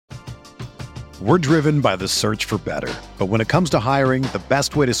We're driven by the search for better. But when it comes to hiring, the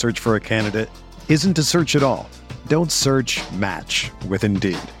best way to search for a candidate isn't to search at all. Don't search, match with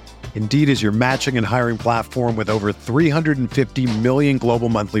Indeed. Indeed is your matching and hiring platform with over 350 million global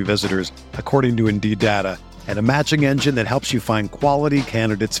monthly visitors, according to Indeed data, and a matching engine that helps you find quality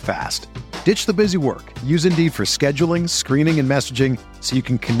candidates fast. Ditch the busy work. Use Indeed for scheduling, screening, and messaging so you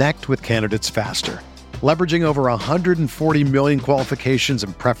can connect with candidates faster. Leveraging over 140 million qualifications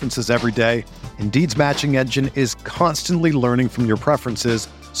and preferences every day, Indeed's matching engine is constantly learning from your preferences,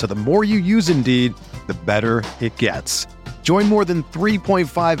 so the more you use Indeed, the better it gets. Join more than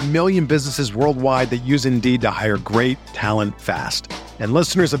 3.5 million businesses worldwide that use Indeed to hire great talent fast. And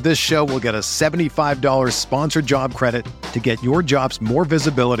listeners of this show will get a $75 sponsored job credit to get your jobs more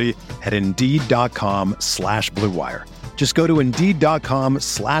visibility at Indeed.com/Blue Wire. Just go to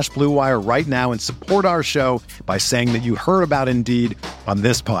Indeed.com/Blue Wire right now and support our show by saying that you heard about Indeed on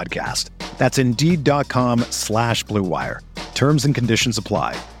this podcast. That's Indeed.com/Blue Wire. Terms and conditions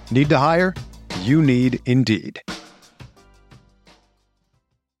apply. Need to hire? You need Indeed.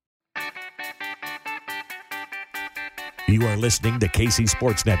 You are listening to KC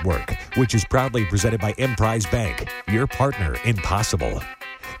Sports Network, which is proudly presented by Emprise Bank, your partner in possible.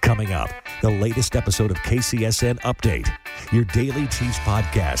 Coming up, the latest episode of KCSN Update, your daily Chiefs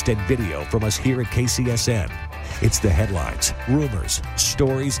podcast and video from us here at KCSN. It's the headlines, rumors,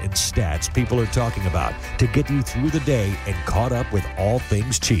 stories, and stats people are talking about to get you through the day and caught up with all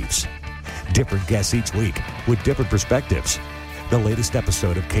things Chiefs. Different guests each week with different perspectives. The latest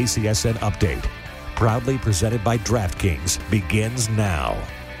episode of KCSN Update, proudly presented by DraftKings, begins now.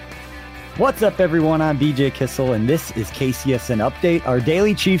 What's up, everyone? I'm BJ Kissel, and this is KCSN Update, our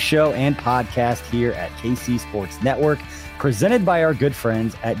daily Chiefs show and podcast here at KC Sports Network, presented by our good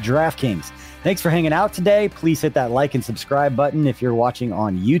friends at DraftKings. Thanks for hanging out today. Please hit that like and subscribe button if you're watching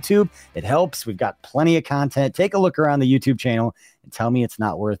on YouTube. It helps. We've got plenty of content. Take a look around the YouTube channel and tell me it's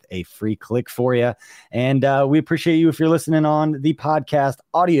not worth a free click for you. And we appreciate you if you're listening on the podcast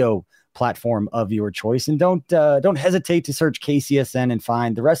audio platform of your choice. And don't hesitate to search KCSN and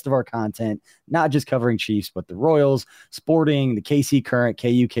find the rest of our content, not just covering Chiefs, but the Royals, Sporting, the KC Current,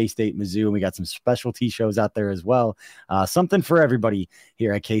 KU, K-State, Mizzou. And we got some specialty shows out there as well. Something for everybody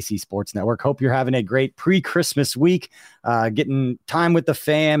here at KC Sports Network. Hope you're having a great pre-Christmas week, getting time with the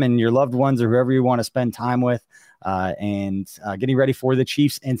fam and your loved ones or whoever you want to spend time with. And getting ready for the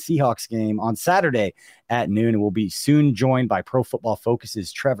Chiefs and Seahawks game on Saturday at noon. And we'll be soon joined by Pro Football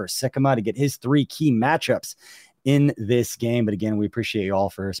Focus's Trevor Sikkema to get his three key matchups in this game. But again, we appreciate you all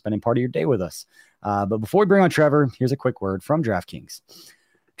for spending part of your day with us. But before we bring on Trevor, here's a quick word from DraftKings.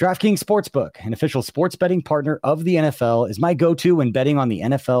 DraftKings Sportsbook, an official sports betting partner of the NFL, is my go-to when betting on the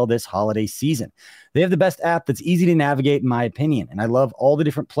NFL this holiday season. They have the best app that's easy to navigate, in my opinion, and I love all the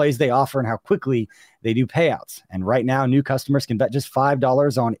different plays they offer and how quickly they do payouts. And right now, new customers can bet just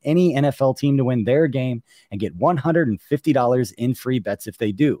 $5 on any NFL team to win their game and get $150 in free bets if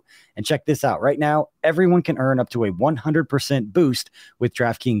they do. And check this out. Right now, everyone can earn up to a 100% boost with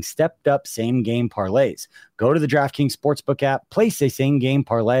DraftKings stepped-up same-game parlays. Go to the DraftKings Sportsbook app, place a same-game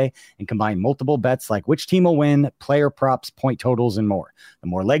parlay, and combine multiple bets like which team will win, player props, point totals, and more. The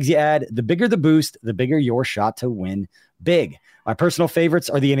more legs you add, the bigger the boost, the bigger your shot to win big. My personal favorites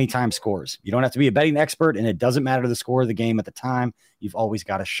are the anytime scores. You don't have to be a betting expert, and it doesn't matter the score of the game at the time. You've always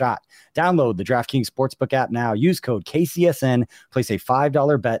got a shot. Download the DraftKings Sportsbook app now. Use code KCSN. Place a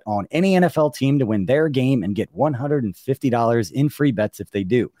 $5 bet on any NFL team to win their game and get $150 in free bets if they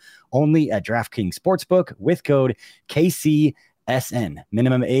do. Only at DraftKings Sportsbook with code KCSN.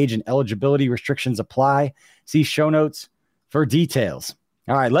 Minimum age and eligibility restrictions apply. See show notes for details.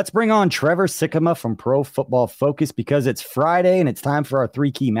 All right, let's bring on Trevor Sikkema from Pro Football Focus because it's Friday and it's time for our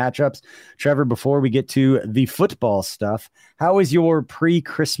three key matchups. Trevor, before we get to the football stuff, how is your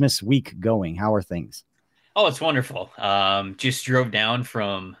pre-Christmas week going? How are things? Oh, it's wonderful. Just drove down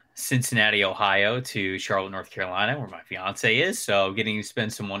from Cincinnati, Ohio to Charlotte, North Carolina, where my fiance is. So getting to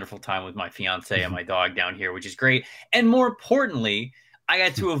spend some wonderful time with my fiance and my dog down here, which is great. And more importantly, I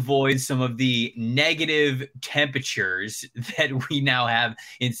got to avoid some of the negative temperatures that we now have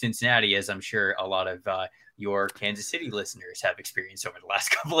in Cincinnati, as I'm sure a lot of your Kansas City listeners have experienced over the last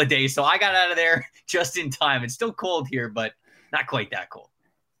couple of days. So I got out of there just in time. It's still cold here, but not quite that cold.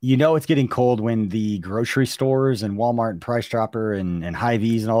 You know, it's getting cold when the grocery stores and Walmart and Price Chopper and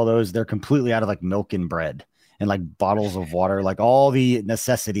Hy-Vees and all those, they're completely out of like milk and bread and like bottles of water, like all the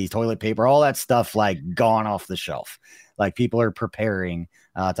necessities, toilet paper, all that stuff, like gone off the shelf. Like people are preparing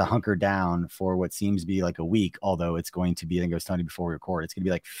to hunker down for what seems to be like a week, although it's going to be, I think I was telling you before we record, it's going to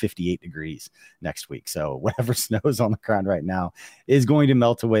be like 58 degrees next week. So whatever snows on the ground right now is going to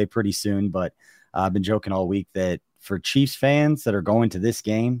melt away pretty soon. But I've been joking all week that for Chiefs fans that are going to this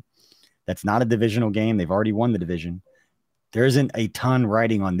game, that's not a divisional game. They've already won the division. There isn't a ton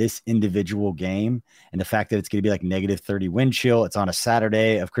riding on this individual game. And the fact that it's going to be like -30 wind chill, it's on a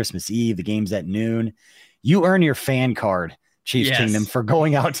Saturday of Christmas Eve, the game's at noon. You earn your fan card, Chiefs Kingdom, for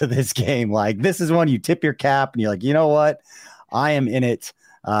going out to this game. Like, this is one you tip your cap and you're like, you know what? I am in it.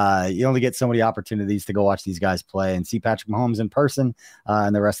 You only get so many opportunities to go watch these guys play and see Patrick Mahomes in person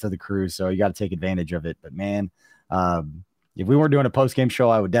and the rest of the crew. So you got to take advantage of it. But man, if we weren't doing a post-game show,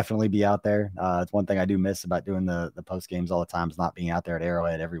 I would definitely be out there. It's one thing I do miss about doing the post-games all the time is not being out there at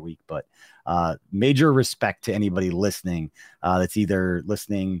Arrowhead every week. But major respect to anybody listening that's either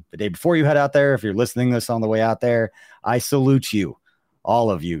listening the day before you head out there. If you're listening this on the way out there, I salute you, all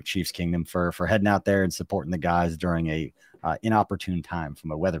of you, Chiefs Kingdom, for heading out there and supporting the guys during a inopportune time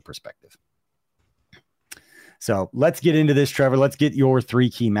from a weather perspective. So let's get into this, Trevor. Let's get your 3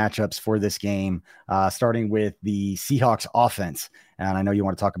 key matchups for this game, starting with the Seahawks offense. And I know you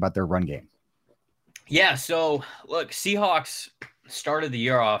want to talk about their run game. Yeah, so look, Seahawks started the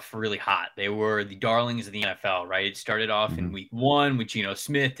year off really hot. They were the darlings of the NFL, right? It started off in week 1 with Geno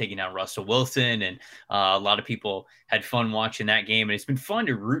Smith taking out Russell Wilson, and a lot of people had fun watching that game. And it's been fun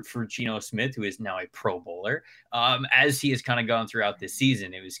to root for Geno Smith, who is now a Pro Bowler, as he has kind of gone throughout this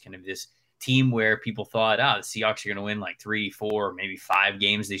season. It was kind of this team where people thought, the Seahawks are going to win like 3, 4, maybe 5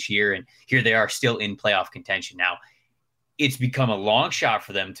 games this year. And here they are still in playoff contention. Now, it's become a long shot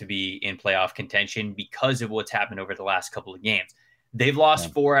for them to be in playoff contention because of what's happened over the last couple of games. They've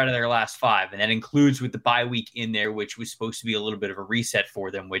lost 4 out of their last 5, and that includes with the bye week in there, which was supposed to be a little bit of a reset for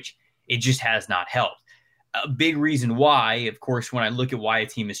them, which it just has not helped. A big reason why, of course, when I look at why a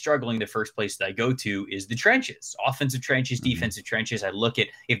team is struggling, the first place that I go to is the trenches, offensive trenches, defensive trenches. I look at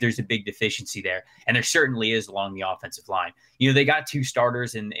if there's a big deficiency there, and there certainly is along the offensive line. You know, they got 2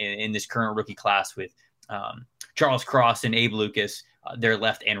 starters in this current rookie class with Charles Cross and Abe Lucas, their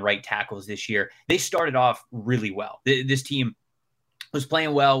left and right tackles this year. They started off really well. This team was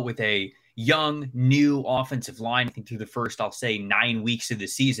playing well with a young, new offensive line. I think through the first, I'll say 9 weeks of the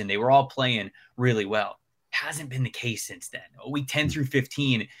season, they were all playing really well. Hasn't been the case since then. Week 10 through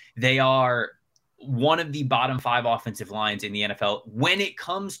 15, they are one of the bottom 5 offensive lines in the NFL when it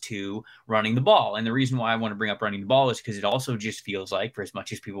comes to running the ball. And the reason why I want to bring up running the ball is because it also just feels like, for as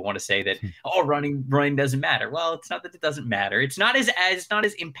much as people want to say that, running doesn't matter. Well, it's not that it doesn't matter. It's not as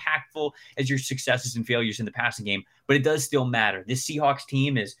impactful as your successes and failures in the passing game, but it does still matter. This Seahawks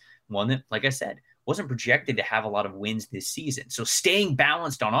team is one that, like I said, wasn't projected to have a lot of wins this season. So staying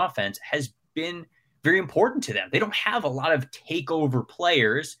balanced on offense has been very important to them. They don't have a lot of takeover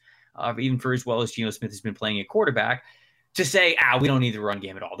players, even for as well as Geno Smith has been playing at quarterback, to say, we don't need the run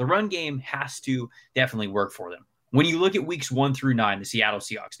game at all. The run game has to definitely work for them. When you look at weeks 1 through 9, the Seattle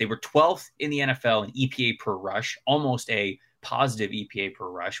Seahawks, they were 12th in the NFL in EPA per rush, almost a positive EPA per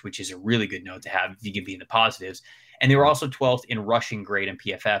rush, which is a really good note to have if you can be in the positives. And they were also 12th in rushing grade in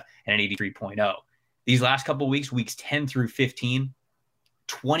PFF and an 83.0. These last couple of weeks 10 through 15,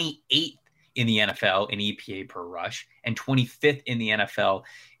 28th in the NFL in EPA per rush, and 25th in the NFL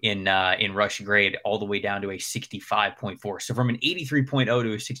in rush grade, all the way down to a 65.4. So from an 83.0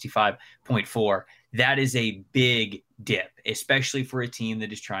 to a 65.4, that is a big dip, especially for a team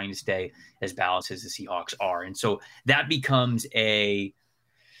that is trying to stay as balanced as the Seahawks are. And so that becomes a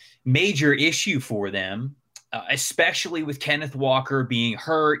major issue for them, especially with Kenneth Walker being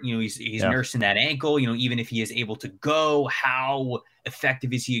hurt. You know, he's nursing that ankle. You know, even if he is able to go, how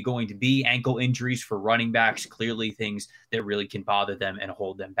effective is he going to be? Ankle injuries for running backs, clearly things that really can bother them and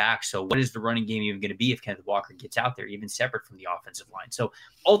hold them back. So what is the running game even going to be if Kenneth Walker gets out there, even separate from the offensive line? So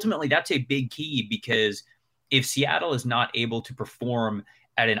ultimately, that's a big key, because if Seattle is not able to perform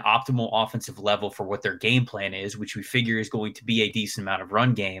at an optimal offensive level for what their game plan is, which we figure is going to be a decent amount of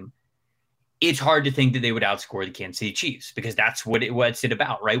run game, it's hard to think that they would outscore the Kansas City Chiefs, because that's what's it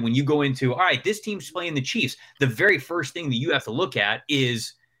about, right? When you go into, all right, this team's playing the Chiefs, the very first thing that you have to look at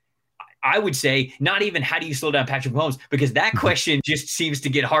is, I would say, not even how do you slow down Patrick Mahomes, because that question just seems to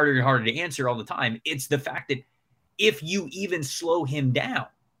get harder and harder to answer all the time. It's the fact that if you even slow him down,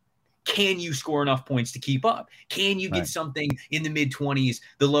 can you score enough points to keep up? Can you get something in the mid-20s,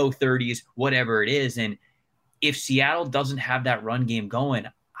 the low 30s, whatever it is? And if Seattle doesn't have that run game going,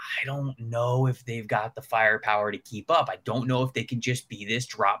 I don't know if they've got the firepower to keep up. I don't know if they can just be this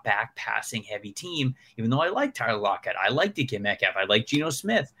drop back passing heavy team, even though I like Tyler Lockett. I like DK Metcalf. I like Geno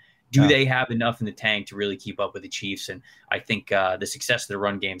Smith. Do they have enough in the tank to really keep up with the Chiefs? And I think the success of the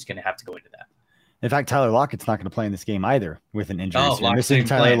run game is going to have to go into that. In fact, Tyler Lockett's not going to play in this game either with an injury. Oh, so you're missing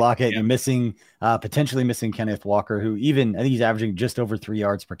Tyler Lockett. You're missing, potentially missing Kenneth Walker, who I think he's averaging just over 3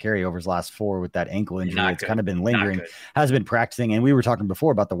 yards per carry over his last 4 with that ankle injury. It's kind of been lingering, has been practicing. And we were talking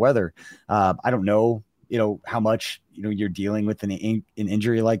before about the weather. I don't know, how much, you're dealing with an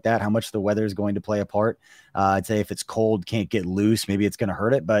injury like that, how much the weather is going to play a part. I'd say if it's cold, can't get loose, maybe it's going to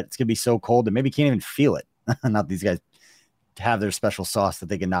hurt it, but it's going to be so cold that maybe can't even feel it. Not these guys have their special sauce that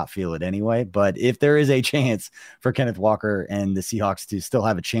they can not feel it anyway. But if there is a chance for Kenneth Walker and the Seahawks to still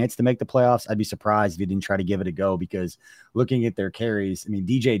have a chance to make the playoffs, I'd be surprised if you didn't try to give it a go, because looking at their carries,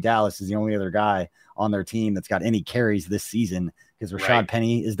 DJ Dallas is the only other guy on their team that's got any carries this season, because Rashad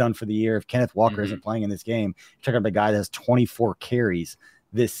Penny is done for the year. If Kenneth Walker isn't playing in this game, check out the guy that has 24 carries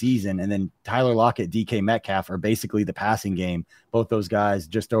this season. And then Tyler Lockett, DK Metcalf are basically the passing game. Both those guys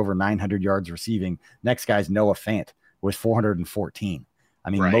just over 900 yards receiving. Next guy's Noah Fant with 414.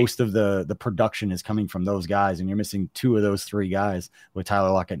 Most of the production is coming from those guys, and you're missing 2 of those 3 guys with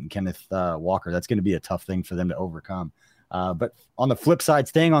Tyler Lockett and Kenneth Walker. That's going to be a tough thing for them to overcome. But on the flip side,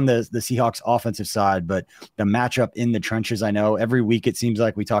 staying on the Seahawks offensive side, but the matchup in the trenches, I know every week it seems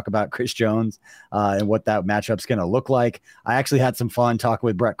like we talk about Chris Jones and what that matchup's going to look like. I actually had some fun talking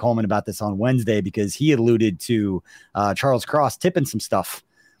with Brett Coleman about this on Wednesday, because he alluded to Charles Cross tipping some stuff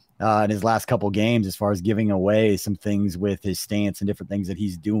in his last couple games, as far as giving away some things with his stance and different things that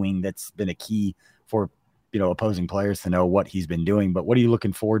he's doing. That's been a key for, opposing players to know what he's been doing. But what are you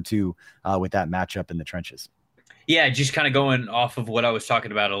looking forward to with that matchup in the trenches? Yeah, just kind of going off of what I was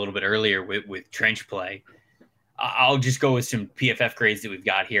talking about a little bit earlier with trench play. I'll just go with some PFF grades that we've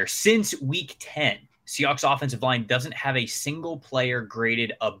got here. Since week 10, Seahawks offensive line doesn't have a single player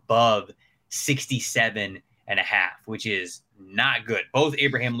graded above 67.5, which is not good. Both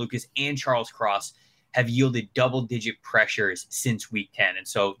Abraham Lucas and Charles Cross have yielded double-digit pressures since week 10. And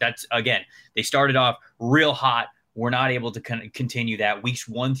so that's, again, they started off real hot. We're not able to continue that. Weeks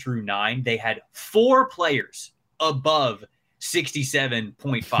 1 through 9, they had 4 players above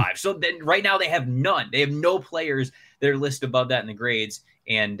 67.5. So then right now they have none. They have no players that are listed above that in the grades.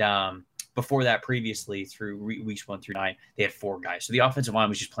 And before that, previously through weeks 1 through 9, they had 4 guys. So the offensive line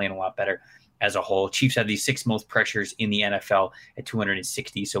was just playing a lot better as a whole. Chiefs have the 6th most pressures in the NFL at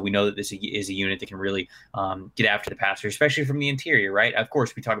 260. So we know that this is a unit that can really get after the passer, especially from the interior, right? Of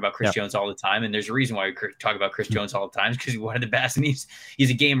course, we talk about Chris Jones all the time, and there's a reason why we talk about Chris Jones all the time, because he's one of the best, and he's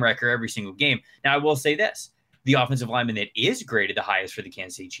a game wrecker every single game. Now, I will say this. The offensive lineman that is graded the highest for the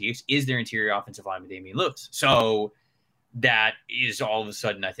Kansas City Chiefs is their interior offensive lineman, Damian Lewis. So that is all of a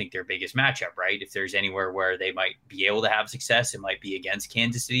sudden, I think, their biggest matchup, right? If there's anywhere where they might be able to have success, it might be against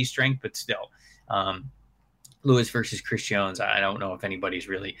Kansas City's strength, but still. Lewis versus Chris Jones, I don't know if anybody's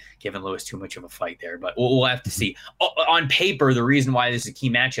really given Lewis too much of a fight there, but we'll have to see. On paper, the reason why this is a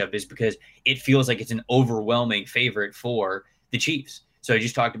key matchup is because it feels like it's an overwhelming favorite for the Chiefs. So I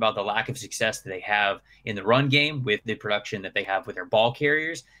just talked about the lack of success that they have in the run game with the production that they have with their ball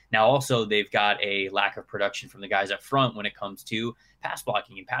carriers. Now, also, they've got a lack of production from the guys up front when it comes to pass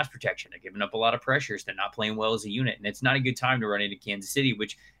blocking and pass protection. They're giving up a lot of pressures. They're not playing well as a unit. And it's not a good time to run into Kansas City,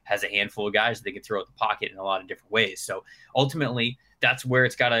 which has a handful of guys that they can throw at the pocket in a lot of different ways. So ultimately, that's where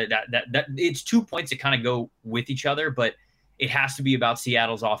it's got to that it's 2 points that kind of go with each other, but it has to be about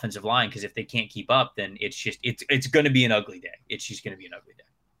Seattle's offensive line, because if they can't keep up, then it's going to be an ugly day. It's just going to be an ugly day.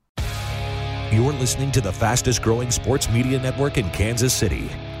 You're listening to the fastest growing sports media network in Kansas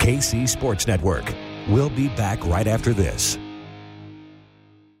City, KC Sports Network. We'll be back right after this.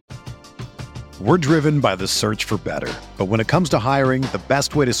 We're driven by the search for better. But when it comes to hiring, the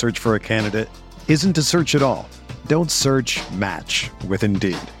best way to search for a candidate isn't to search at all. Don't search, match with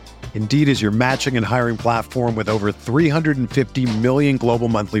Indeed. Indeed is your matching and hiring platform with over 350 million global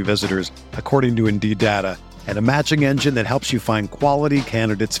monthly visitors, according to Indeed data, and a matching engine that helps you find quality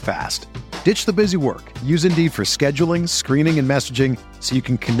candidates fast. Ditch the busy work. Use Indeed for scheduling, screening, and messaging so you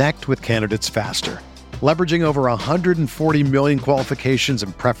can connect with candidates faster. Leveraging over 140 million qualifications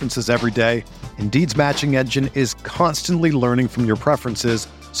and preferences every day, Indeed's matching engine is constantly learning from your preferences,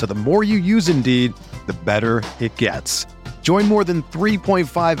 so the more you use Indeed, the better it gets. Join more than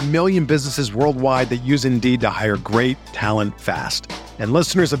 3.5 million businesses worldwide that use Indeed to hire great talent fast. And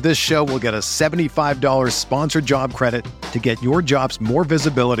listeners of this show will get a $75 sponsored job credit to get your jobs more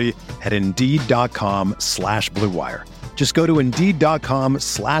visibility at Indeed.com/Blue Wire. Just go to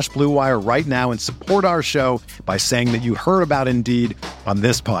Indeed.com/Blue Wire right now and support our show by saying that you heard about Indeed on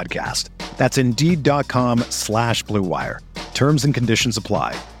this podcast. That's Indeed.com/Blue Wire. Terms and conditions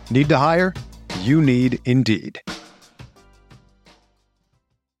apply. Need to hire? You need Indeed.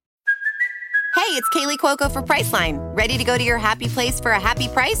 it's Kaylee Cuoco for Priceline. Ready to go to your happy place for a happy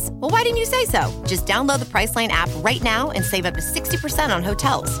price? Well, why didn't you say so? Just download the Priceline app right now and save up to 60% on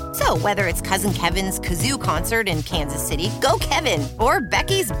hotels. So whether it's Cousin Kevin's Kazoo Concert in Kansas City, go Kevin, or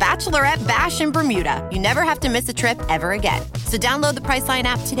Becky's Bachelorette Bash in Bermuda, you never have to miss a trip ever again. So download the Priceline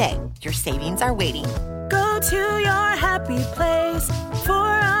app today. Your savings are waiting. Go to your happy place for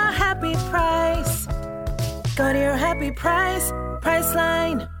a happy price. Go to your happy price,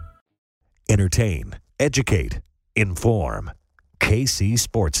 Priceline. Entertain, educate, inform. KC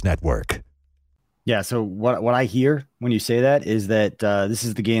Sports Network. Yeah, so what I hear when you say that is that this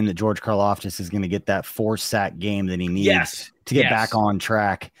is the game that George Karlaftis is going to get that 4-sack game that he needs to get back on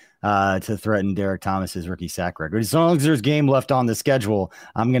track to threaten Derek Thomas's rookie sack record. As long as there's game left on the schedule,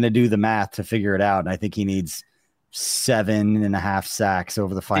 I'm going to do the math to figure it out, and I think he needs 7.5 sacks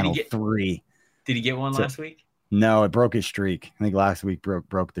over the final 3. Did he get one last week? No, it broke his streak. I think last week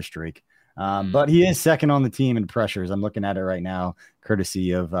broke the streak. But he is second on the team in pressures. I'm looking at it right now,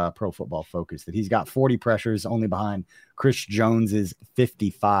 courtesy of Pro Football Focus, that he's got 40 pressures, only behind Chris Jones's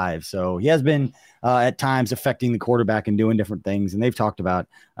 55. So he has been at times affecting the quarterback and doing different things. And they've talked about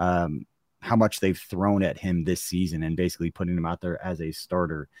how much they've thrown at him this season and basically putting him out there as a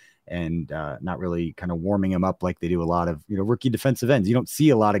starter and not really kind of warming him up like they do a lot of, rookie defensive ends. You don't see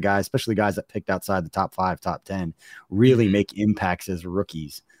a lot of guys, especially guys that picked outside the top 5, top 10, really make impacts as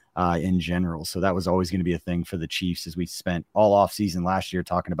rookies in general. So that was always going to be a thing for the Chiefs, as we spent all off season last year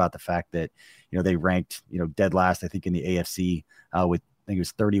talking about the fact that, they ranked, dead last, I think, in the AFC with, I think it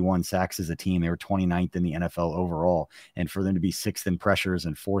was 31 sacks as a team. They were 29th in the NFL overall. And for them to be 6th in pressures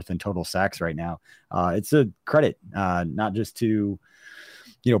and 4th in total sacks right now, it's a credit, not just to,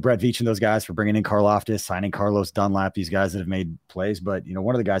 Brett Veach and those guys for bringing in Karlaftis, signing Carlos Dunlap, these guys that have made plays. But,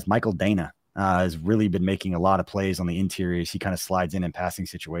 one of the guys, Michael Dana, has really been making a lot of plays on the interiors. He kind of slides in passing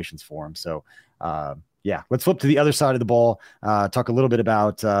situations for him. So, let's flip to the other side of the ball. Talk a little bit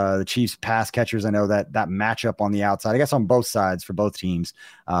about the Chiefs pass catchers. I know that matchup on the outside, I guess on both sides for both teams.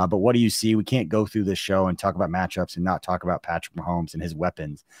 But what do you see? We can't go through this show and talk about matchups and not talk about Patrick Mahomes and his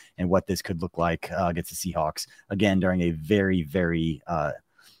weapons and what this could look like against the Seahawks, again, during a very, very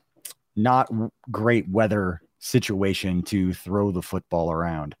not great weather situation to throw the football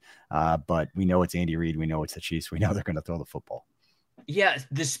around. But we know it's Andy Reid. We know it's the Chiefs. We know they're going to throw the football. Yeah,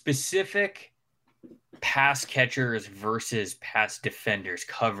 the specific pass catchers versus pass defenders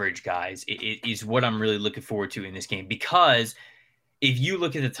coverage, guys, it is what I'm really looking forward to in this game. Because if you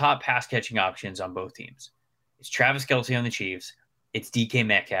look at the top pass catching options on both teams, it's Travis Kelce on the Chiefs, it's DK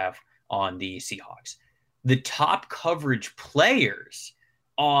Metcalf on the Seahawks. The top coverage players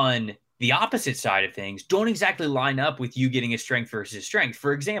on the opposite side of things don't exactly line up with you getting a strength versus strength.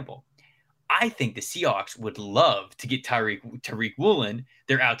 For example, I think the Seahawks would love to get Tariq Woolen,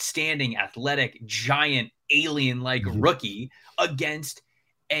 their outstanding, athletic, giant, alien-like rookie, against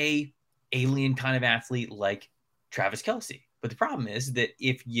a alien kind of athlete like Travis Kelce. But the problem is that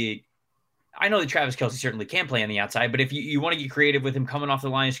I know that Travis Kelce certainly can play on the outside, but if you want to get creative with him coming off the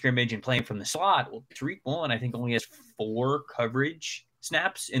line of scrimmage and playing from the slot, well, Tariq Woolen, I think, only has 4 coverage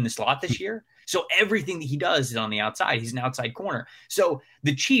snaps in the slot this year. So everything that he does is on the outside. He's an outside corner. So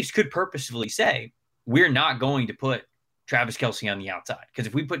the Chiefs could purposefully say, we're not going to put Travis Kelce on the outside. Because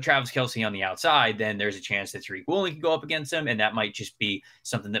if we put Travis Kelce on the outside, then there's a chance that Tariq Woolen can go up against him. And that might just be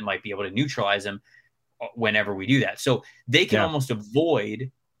something that might be able to neutralize him whenever we do that. So they can almost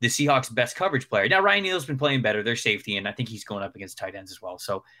avoid the Seahawks' best coverage player. Now, Ryan Neal's been playing better. They're safety, and I think he's going up against tight ends as well.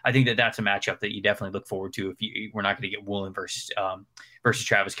 So I think that that's a matchup that you definitely look forward to if we're not going to get Woolen versus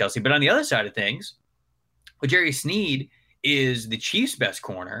Travis Kelce. But on the other side of things, Jerry Sneed is the Chiefs' best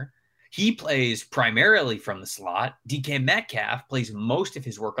corner. He plays primarily from the slot. DK Metcalf plays most of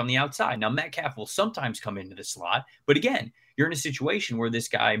his work on the outside. Now, Metcalf will sometimes come into the slot, but again, you're in a situation where this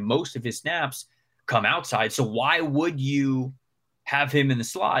guy, most of his snaps come outside. So why would you have him in the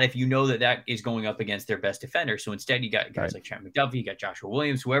slot if you know that is going up against their best defender? So instead, you got guys like Trent McDuffie, you got Joshua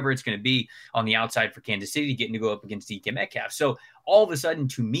Williams, whoever it's going to be on the outside for Kansas City getting to go up against DK Metcalf. So all of a sudden,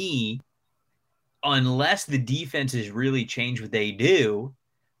 to me, unless the defenses really change what they do,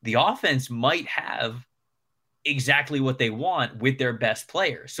 the offense might have exactly what they want with their best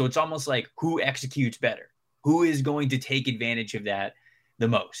players. So it's almost like who executes better, who is going to take advantage of that the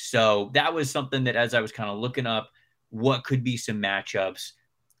most. So that was something that, as I was kind of looking up what could be some matchups,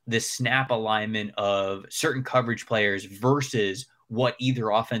 the snap alignment of certain coverage players versus what either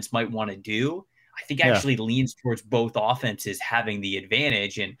offense might want to do, I think actually leans towards both offenses having the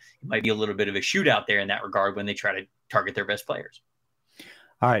advantage. And it might be a little bit of a shootout there in that regard when they try to target their best players.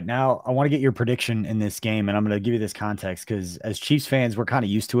 All right, now I want to get your prediction in this game, and I'm going to give you this context because as Chiefs fans, we're kind of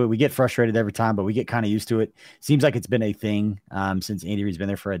used to it. We get frustrated every time, but we get kind of used to it. Seems like it's been a thing since Andy Reid's been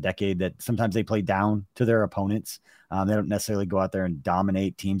there for a decade that sometimes they play down to their opponents. They don't necessarily go out there and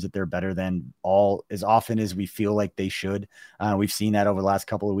dominate teams that they're better than all as often as we feel like they should. We've seen that over the last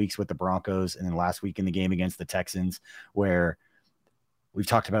couple of weeks with the Broncos, and then last week in the game against the Texans, where we've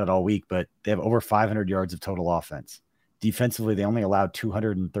talked about it all week, but they have over 500 yards of total offense. Defensively, they only allowed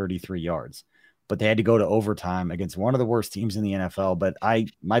 233 yards, but they had to go to overtime against one of the worst teams in the NFL. But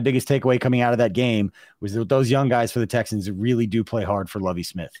my biggest takeaway coming out of that game was that those young guys for the Texans really do play hard for Lovie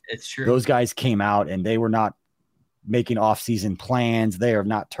Smith. It's true. Those guys came out and they were not making off-season plans. They have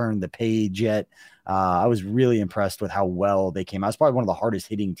not turned the page yet. I was really impressed with how well they came out. It's probably one of the hardest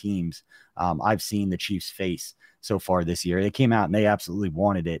hitting teams I've seen the Chiefs face so far this year. They came out and they absolutely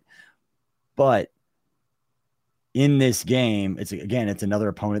wanted it. But in this game, it's another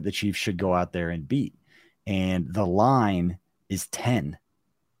opponent the Chiefs should go out there and beat. And the line is 10.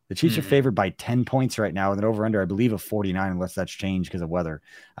 The Chiefs are favored by 10 points right now with an over-under, I believe, of 49, unless that's changed because of weather.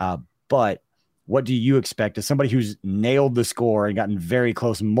 But what do you expect as somebody who's nailed the score and gotten very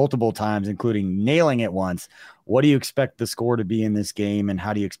close multiple times, including nailing it once? What do you expect the score to be in this game, and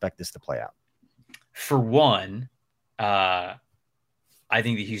how do you expect this to play out? For one, I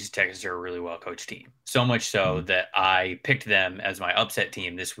think the Houston Texans are a really well-coached team. So much so that I picked them as my upset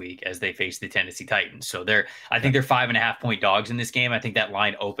team this week as they face the Tennessee Titans. So I think they're 5.5-point dogs in this game. I think that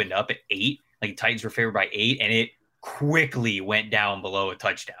line opened up at 8. Like, the Titans were favored by 8, and it quickly went down below a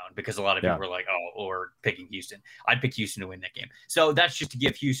touchdown because a lot of people were like, oh, or picking Houston. I'd pick Houston to win that game. So that's just to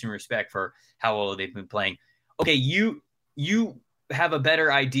give Houston respect for how well they've been playing. Okay, you have a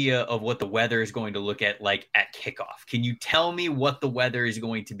better idea of what the weather is going to look at kickoff. Can you tell me what the weather is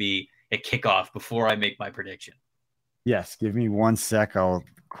going to be at kickoff before I make my prediction? Yes, give me 1 sec. I'll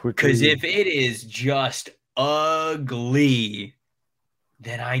quickly. Because if it is just ugly,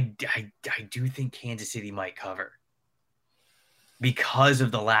 then I do think Kansas City might cover because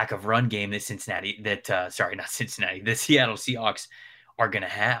of the lack of run game that the Seattle Seahawks are going to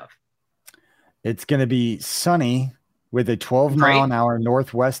have. It's going to be sunny with a 12-mile-an-hour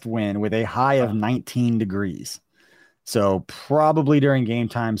northwest wind with a high of 19 degrees. So probably during game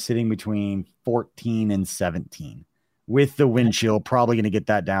time, sitting between 14 and 17. With the wind chill, probably going to get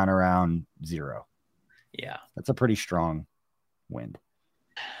that down around 0. Yeah. That's a pretty strong wind.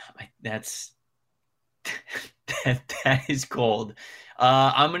 That is cold.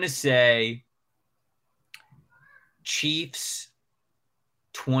 I'm going to say Chiefs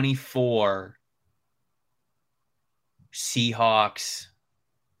 24, Seahawks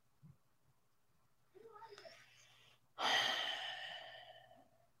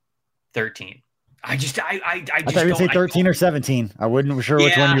 13. I just thought you would say 13 or 17. I wasn't sure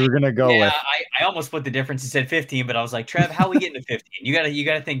which one you were going to go with. I almost put the difference and said 15, but I was like, Trev, how are we getting to 15? You got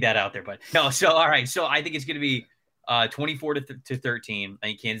to think that out there. But no, so all right. So I think it's going to be 24 to 13. I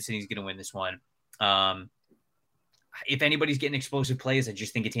think Kansas City's going to win this one. If anybody's getting explosive plays, I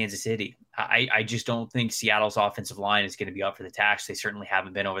just think it's Kansas City. I just don't think Seattle's offensive line is going to be up for the task. They certainly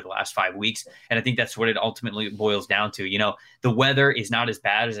haven't been over the last 5 weeks. And I think that's what it ultimately boils down to. You know, the weather is not as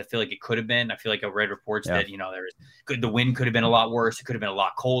bad as I feel like it could have been. I feel like I read reports that, the wind could have been a lot worse. It could have been a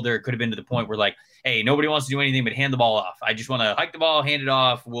lot colder. It could have been to the point where, like, hey, nobody wants to do anything but hand the ball off. I just want to hike the ball, hand it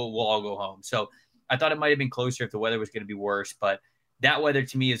off. We'll all go home. So I thought it might have been closer if the weather was going to be worse. But that weather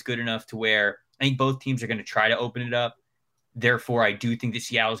to me is good enough to where I think both teams are going to try to open it up. Therefore, I do think that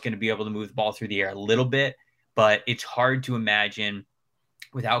Seattle is going to be able to move the ball through the air a little bit, but it's hard to imagine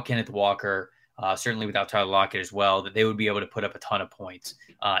without Kenneth Walker, certainly without Tyler Lockett as well, that they would be able to put up a ton of points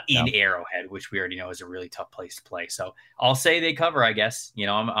in Arrowhead, which we already know is a really tough place to play. So I'll say they cover, I guess. You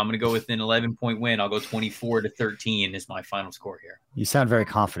know, I'm going to go with an 11-point win. I'll go 24-13 is my final score here. You sound very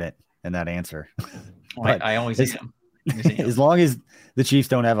confident in that answer. I always am. As long as the Chiefs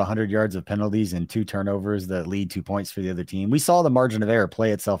don't have 100 yards of penalties and 2 turnovers that lead 2 points for the other team, we saw the margin of error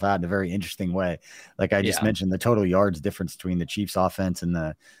play itself out in a very interesting way. Like I just mentioned, the total yards difference between the Chiefs offense and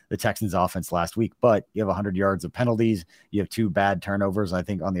the Texans offense last week, but you have 100 yards of penalties. You have 2 bad turnovers, I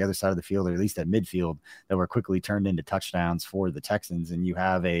think, on the other side of the field, or at least at midfield, that were quickly turned into touchdowns for the Texans. And you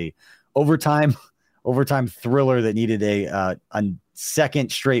have a overtime thriller that needed a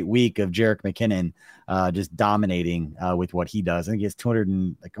second straight week of Jerick McKinnon just dominating with what he does. I think he has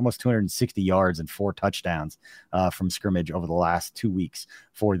almost 260 yards and 4 touchdowns from scrimmage over the last 2 weeks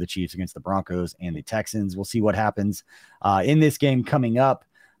for the Chiefs against the Broncos and the Texans. We'll see what happens in this game coming up.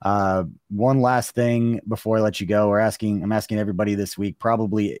 One last thing before I let you go, I'm asking everybody this week,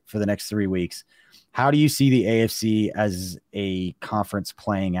 probably for the next 3 weeks, how do you see the AFC as a conference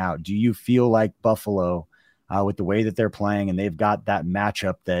playing out? Do you feel like Buffalo, with the way that they're playing, and they've got that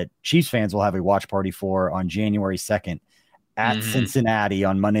matchup that Chiefs fans will have a watch party for on January 2nd at Cincinnati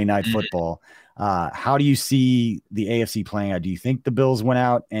on Monday Night Football? How do you see the AFC playing out? Do you think the Bills went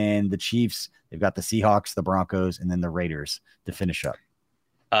out and the Chiefs, they've got the Seahawks, the Broncos, and then the Raiders to finish up?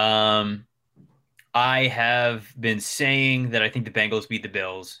 I have been saying that I think the Bengals beat the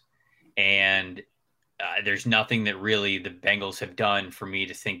Bills, and there's nothing that really the Bengals have done for me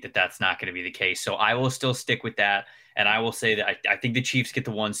to think that that's not going to be the case. So I will still stick with that. And I will say that I think the Chiefs get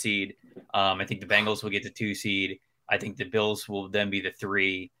the 1 seed. I think the Bengals will get the 2 seed. I think the Bills will then be the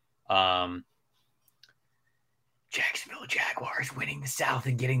 3. Jacksonville Jaguars winning the South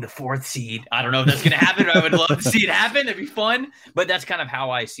and getting the 4th seed. I don't know if that's going to happen. I would love to see it happen. It'd be fun. But that's kind of how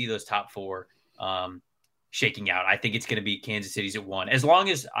I see those top 4 shaking out. I think it's going to be Kansas City's at 1. As long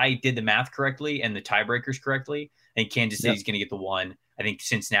as I did the math correctly and the tiebreakers correctly, I think Kansas City's going to get the 1. I think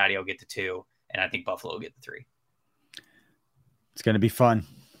Cincinnati will get the 2. And I think Buffalo will get the 3. It's going to be fun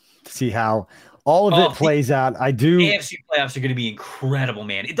to see how all of it plays out. AFC playoffs are going to be incredible,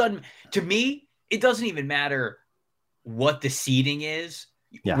 man. To me, it doesn't even matter what the seeding is.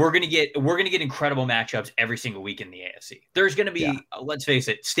 Yeah. We're gonna get incredible matchups every single week in the AFC. There's gonna be, let's face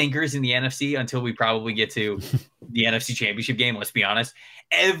it, stinkers in the NFC until we probably get to the NFC Championship game. Let's be honest.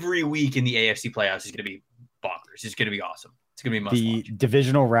 Every week in the AFC playoffs is gonna be bonkers. It's gonna be awesome. It's gonna be must watch. The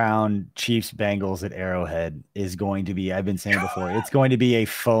divisional round Chiefs Bengals at Arrowhead is going to be, I've been saying before, it's going to be a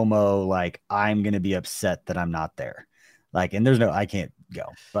FOMO. Like, I'm gonna be upset that I'm not there. Like, and I can't go,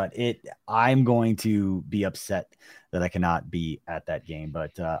 but I'm going to be upset that I cannot be at that game.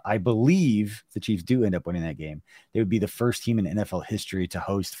 But I believe the Chiefs do end up winning that game. They would be the first team in NFL history to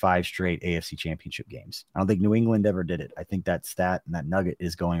host 5 straight AFC championship games. I don't think New England ever did it. I think that stat and that nugget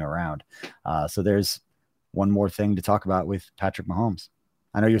is going around. So there's one more thing to talk about with Patrick Mahomes.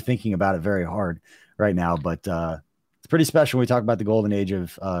 I know you're thinking about it very hard right now, but it's pretty special when we talk about the golden age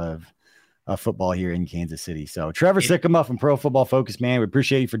of football here in Kansas City. So Trevor Sycamore from Pro Football Focus, man, we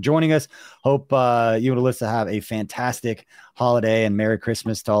appreciate you for joining us. Hope you and Alyssa have a fantastic holiday, and Merry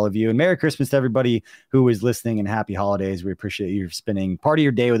Christmas to all of you, and Merry Christmas to everybody who is listening, and happy holidays. We appreciate you spending part of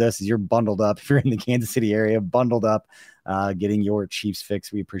your day with us as you're bundled up. If you're in the Kansas City area, bundled up, getting your Chiefs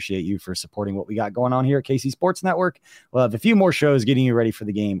fix. We appreciate you for supporting what we got going on here at KC Sports Network. We'll have a few more shows getting you ready for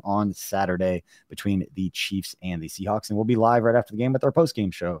the game on Saturday between the Chiefs and the Seahawks, and we'll be live right after the game with our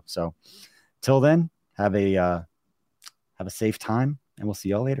post-game show. So till then, have a safe time, and we'll see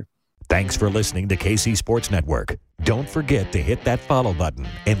y'all later. Thanks for listening to KC Sports Network. Don't forget to hit that follow button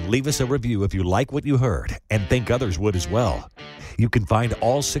and leave us a review if you like what you heard and think others would as well. You can find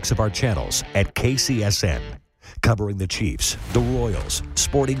all 6 of our channels at KCSN, covering the Chiefs, the Royals,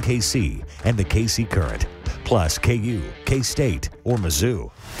 Sporting KC, and the KC Current, plus KU, K-State, or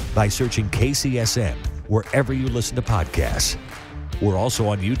Mizzou, by searching KCSN wherever you listen to podcasts. We're also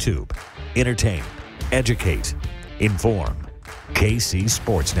on YouTube. Entertain, educate, inform. KC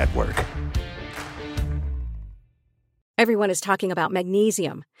Sports Network. Everyone is talking about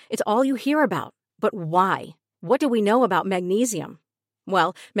magnesium. It's all you hear about. But why? What do we know about magnesium?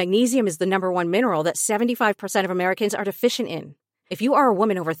 Well, magnesium is the #1 mineral that 75% of Americans are deficient in. If you are a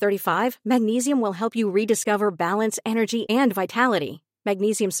woman over 35, magnesium will help you rediscover balance, energy, and vitality.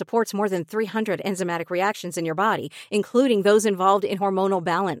 Magnesium supports more than 300 enzymatic reactions in your body, including those involved in hormonal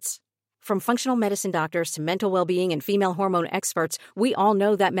balance. From functional medicine doctors to mental well-being and female hormone experts, we all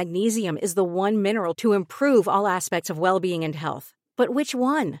know that magnesium is the one mineral to improve all aspects of well-being and health. But which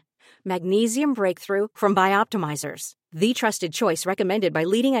one? Magnesium Breakthrough from Bioptimizers, the trusted choice recommended by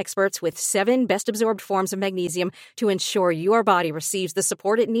leading experts with 7 best-absorbed forms of magnesium to ensure your body receives the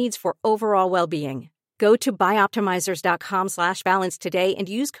support it needs for overall well-being. Go to bioptimizers.com/balance today and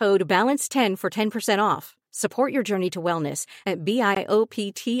use code BALANCE10 for 10% off. Support your journey to wellness at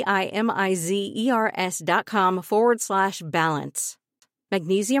bioptimizers.com/balance.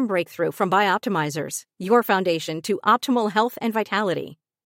 Magnesium Breakthrough from Bioptimizers, your foundation to optimal health and vitality.